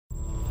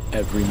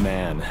Every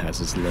man has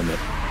his limit,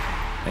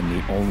 and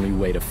the only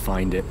way to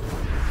find it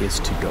is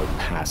to go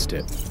past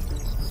it.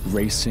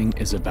 Racing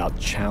is about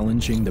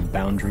challenging the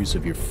boundaries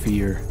of your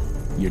fear,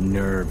 your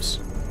nerves,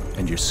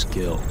 and your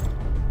skill.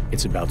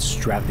 It's about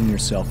strapping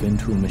yourself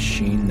into a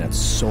machine that's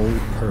sole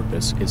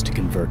purpose is to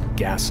convert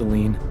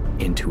gasoline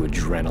into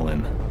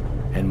adrenaline.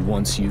 And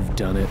once you've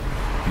done it,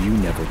 you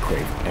never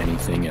crave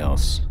anything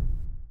else.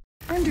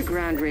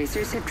 Underground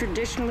racers have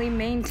traditionally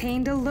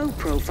maintained a low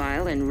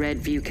profile in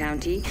Redview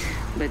County,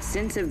 but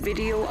since a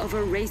video of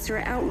a racer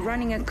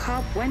outrunning a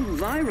cop went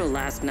viral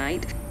last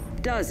night,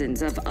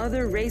 dozens of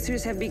other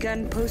racers have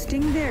begun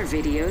posting their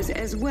videos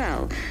as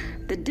well.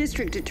 The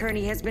district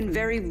attorney has been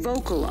very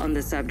vocal on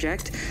the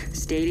subject,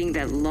 stating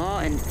that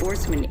law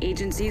enforcement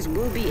agencies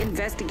will be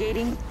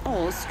investigating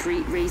all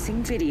street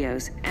racing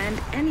videos, and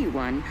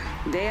anyone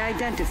they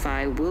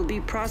identify will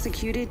be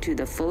prosecuted to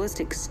the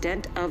fullest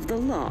extent of the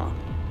law.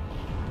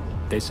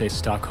 They say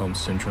Stockholm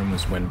Syndrome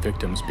is when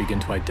victims begin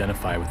to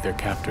identify with their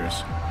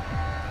captors.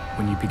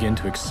 When you begin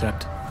to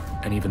accept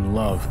and even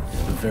love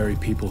the very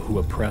people who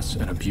oppress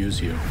and abuse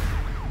you.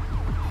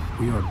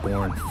 We are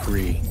born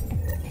free,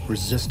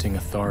 resisting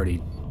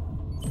authority,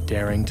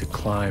 daring to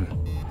climb,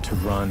 to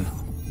run,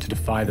 to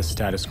defy the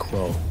status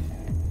quo.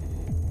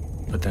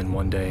 But then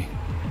one day,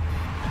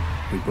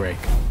 we break.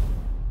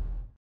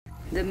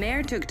 The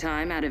mayor took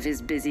time out of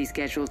his busy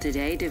schedule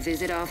today to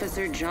visit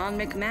Officer John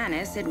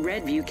McManus at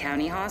Redview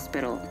County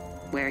Hospital,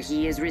 where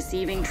he is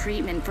receiving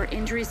treatment for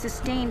injuries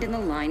sustained in the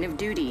line of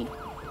duty.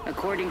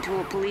 According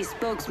to a police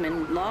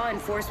spokesman, law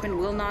enforcement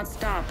will not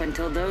stop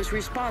until those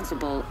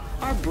responsible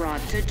are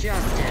brought to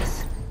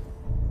justice.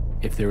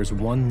 If there is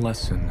one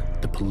lesson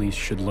the police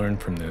should learn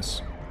from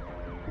this,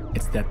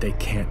 it's that they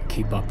can't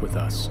keep up with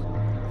us.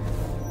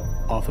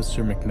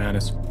 Officer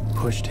McManus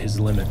pushed his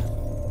limit,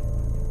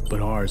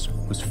 but ours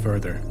was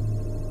further.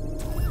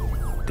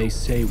 They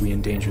say we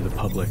endanger the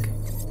public,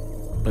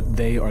 but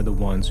they are the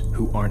ones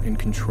who aren't in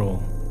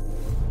control.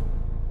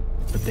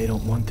 But they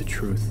don't want the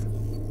truth.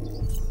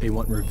 They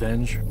want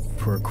revenge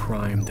for a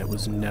crime that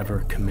was never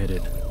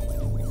committed.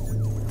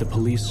 The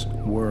police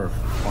were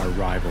our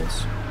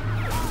rivals.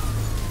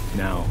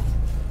 Now,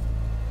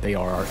 they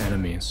are our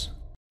enemies.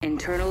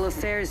 Internal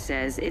Affairs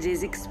says it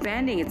is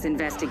expanding its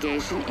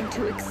investigation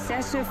into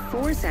excessive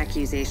force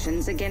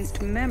accusations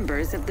against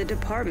members of the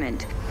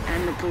department,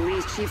 and the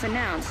police chief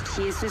announced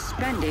he is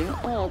suspending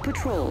all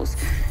patrols.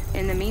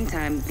 In the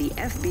meantime, the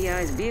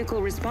FBI's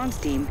vehicle response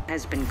team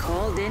has been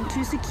called in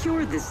to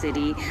secure the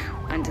city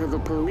until the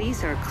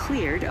police are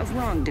cleared of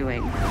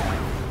wrongdoing.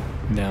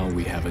 Now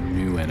we have a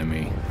new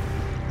enemy,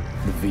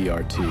 the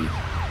VRT,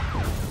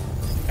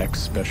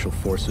 ex-Special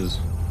Forces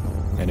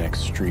and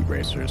ex-Street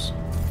Racers.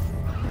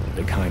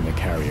 The kind that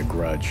carry a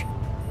grudge.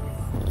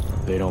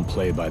 They don't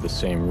play by the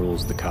same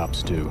rules the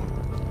cops do.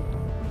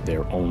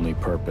 Their only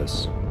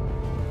purpose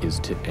is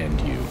to end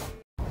you.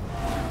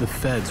 The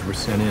feds were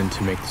sent in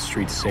to make the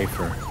streets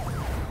safer,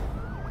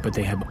 but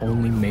they have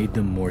only made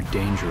them more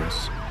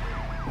dangerous.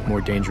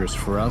 More dangerous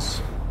for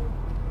us,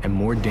 and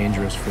more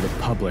dangerous for the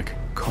public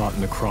caught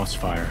in the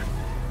crossfire.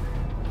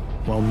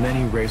 While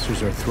many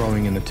racers are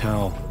throwing in the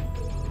towel,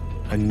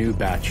 a new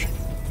batch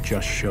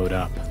just showed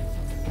up.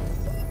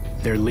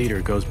 Their leader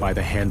goes by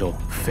the handle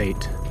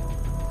Fate.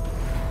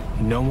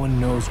 No one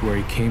knows where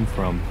he came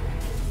from,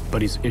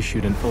 but he's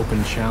issued an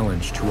open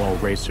challenge to all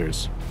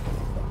racers.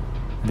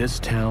 This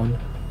town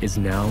is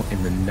now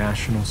in the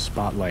national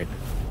spotlight,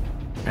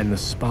 and the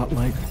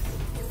spotlight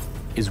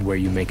is where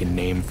you make a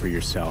name for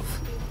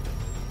yourself.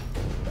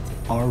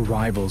 Our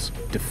rivals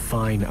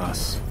define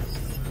us.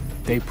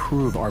 They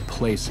prove our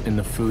place in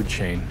the food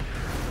chain.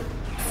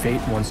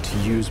 Fate wants to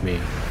use me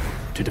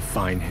to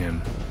define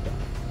him.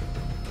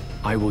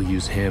 I will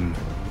use him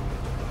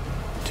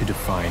to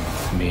define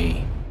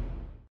me.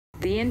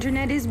 The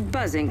internet is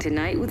buzzing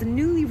tonight with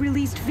newly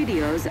released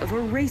videos of a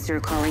racer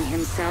calling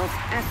himself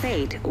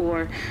F8,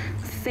 or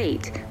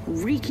Fate,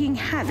 wreaking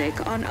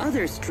havoc on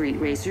other street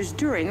racers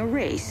during a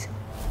race.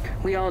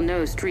 We all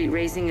know street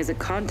racing is a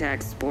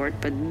contact sport,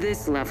 but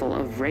this level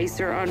of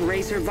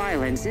racer-on-racer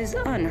violence is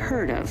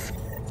unheard of.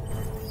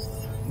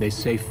 They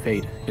say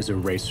Fate is a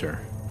racer,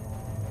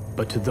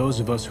 but to those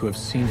of us who have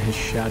seen his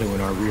shadow in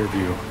our rear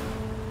view,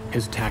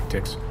 his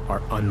tactics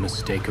are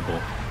unmistakable.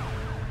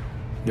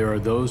 There are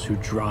those who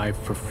drive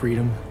for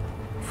freedom,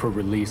 for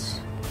release,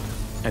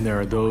 and there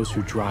are those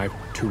who drive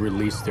to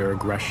release their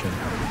aggression,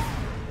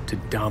 to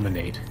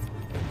dominate.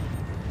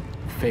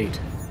 Fate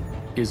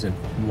isn't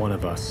one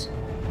of us.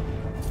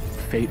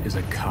 Fate is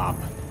a cop.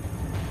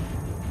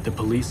 The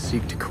police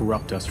seek to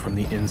corrupt us from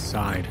the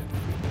inside.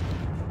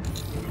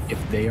 If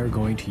they are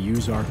going to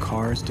use our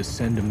cars to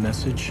send a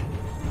message,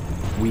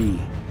 we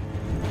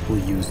will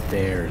use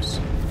theirs.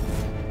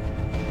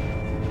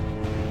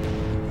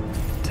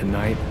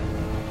 Tonight,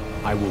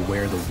 I will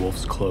wear the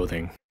wolf's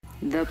clothing.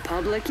 The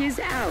public is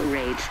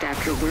outraged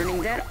after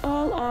learning that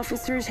all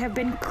officers have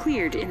been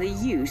cleared in the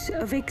use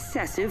of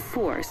excessive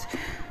force.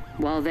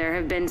 While there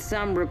have been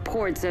some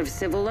reports of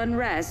civil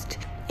unrest,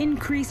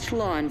 increased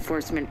law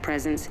enforcement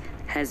presence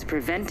has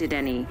prevented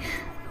any.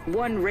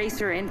 One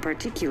racer in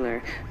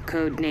particular,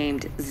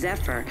 codenamed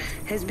Zephyr,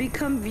 has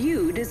become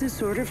viewed as a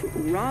sort of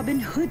Robin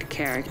Hood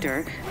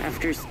character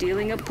after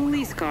stealing a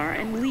police car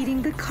and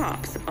leading the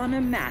cops on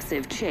a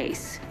massive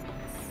chase.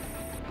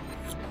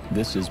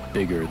 This is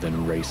bigger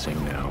than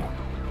racing now.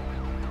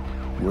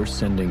 We're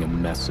sending a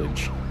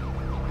message,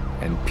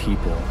 and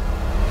people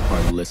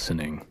are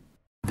listening.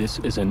 This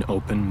is an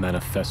open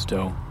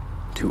manifesto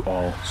to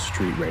all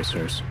street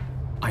racers.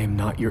 I am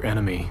not your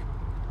enemy.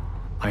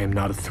 I am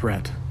not a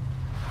threat.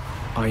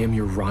 I am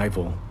your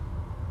rival.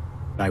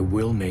 I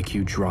will make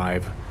you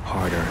drive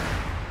harder.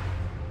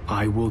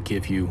 I will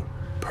give you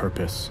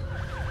purpose.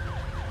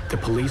 The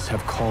police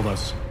have called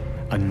us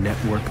a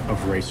network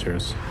of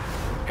racers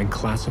and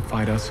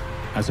classified us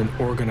as an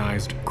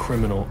organized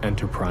criminal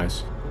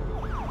enterprise.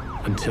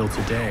 Until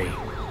today,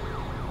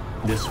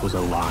 this was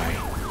a lie.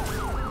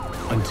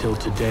 Until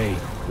today,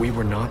 we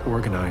were not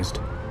organized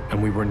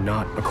and we were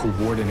not a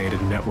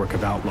coordinated network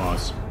of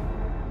outlaws.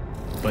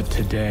 But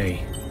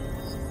today,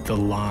 the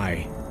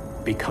lie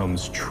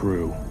becomes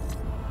true.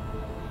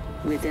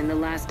 Within the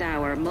last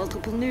hour,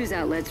 multiple news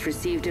outlets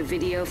received a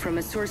video from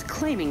a source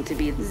claiming to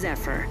be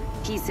Zephyr.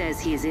 He says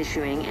he is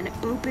issuing an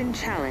open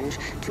challenge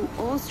to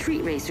all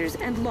street racers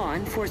and law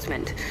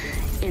enforcement.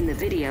 In the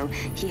video,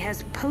 he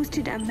has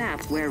posted a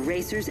map where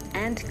racers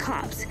and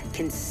cops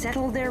can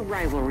settle their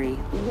rivalry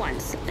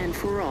once and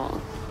for all.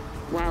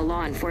 While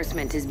law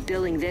enforcement is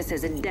billing this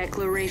as a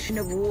declaration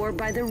of war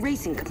by the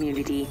racing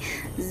community,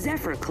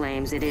 Zephyr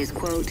claims it is,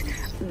 quote,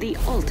 the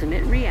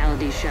ultimate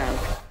reality show.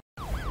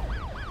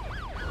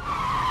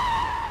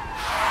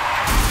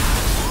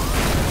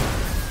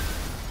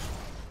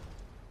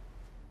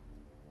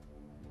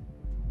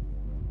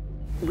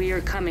 We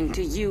are coming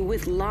to you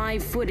with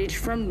live footage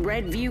from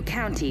Redview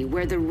County,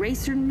 where the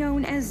racer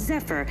known as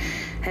Zephyr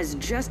has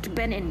just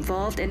been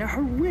involved in a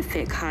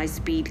horrific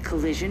high-speed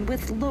collision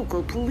with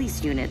local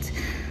police units.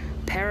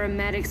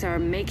 Paramedics are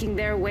making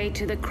their way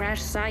to the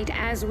crash site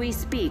as we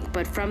speak,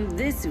 but from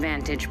this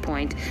vantage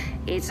point,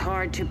 it's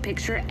hard to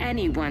picture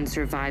anyone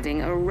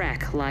surviving a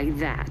wreck like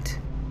that.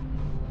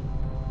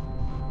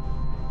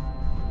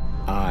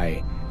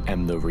 I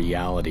am the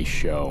reality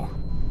show.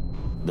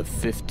 The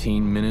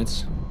 15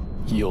 minutes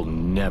you'll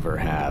never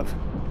have.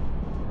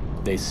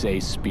 They say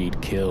speed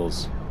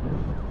kills,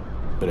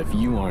 but if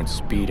you aren't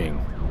speeding,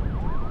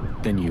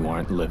 then you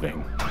aren't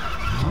living.